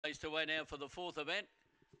Placed away now for the fourth event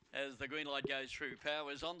as the green light goes through.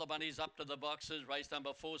 Power is on. The bunnies up to the boxes. Race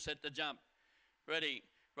number 4 set to jump. Ready.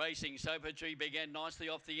 Racing, Soaptree began nicely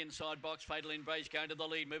off the inside box. Fatal Embrace going to the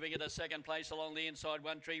lead, moving into second place along the inside.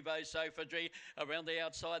 One Tree Voe, Soaptree around the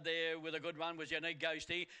outside there with a good run was Unique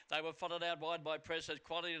Ghosty. They were followed out wide by Precious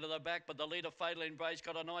Quality to the back, but the leader Fatal Embrace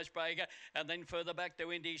got a nice breaker, and then further back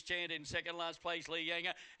to Indy's Chant in second last place. Lee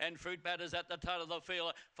Yang and Fruit Batters at the toe of the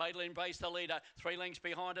field. Fatal Embrace the leader, 3 lengths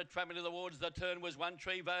behind it, travelling towards the turn was One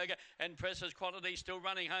Tree Voe and Precious Quality still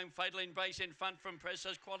running home. Fatal Embrace in front from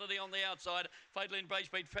Precious Quality on the outside. Fatal Embrace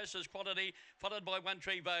beat Precious Quality, followed by One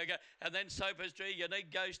Tree Voe, and then Soaptree,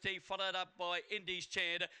 Unique Ghosty, followed up by Indy's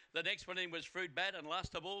Chant. The next one in was Fruit Bat, and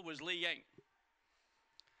last of all was Lee Yang.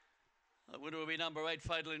 The winner will be number 8,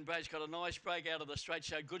 Fatal Embrace. Got a nice break out of the straight,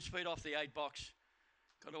 showed good speed off the 8 box.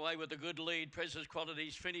 Got away with a good lead. Precious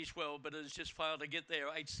Quality's finished well, but has just failed to get there.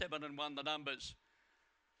 8, 7 and 1 the numbers.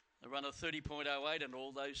 The runner 30.08 and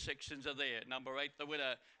all those sections are there. Number 8, the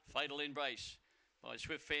winner, Fatal Embrace by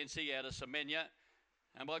Swift Fancy out of Semenya.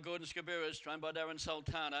 And by Gardens-31072015-RACE-4, run by Darren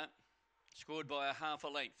Sultana, scored by a half a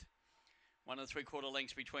length. 1 3/4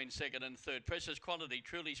 lengths between second and third. Precious Quality,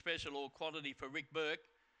 truly special or quality for Rick Burke,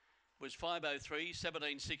 was 5:03,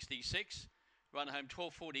 17:66. Run home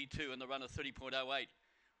 12:42 and the runner 30.08.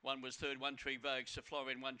 1 was third, One Tree Vogue, Sir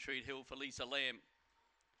Florian, One Tree Hill for Lisa Lamb.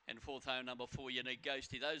 And fourth home, number 4, Unique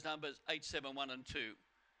Ghosty. Those numbers 8, 7, 1 and 2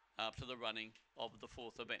 after the running of the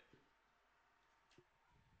fourth event.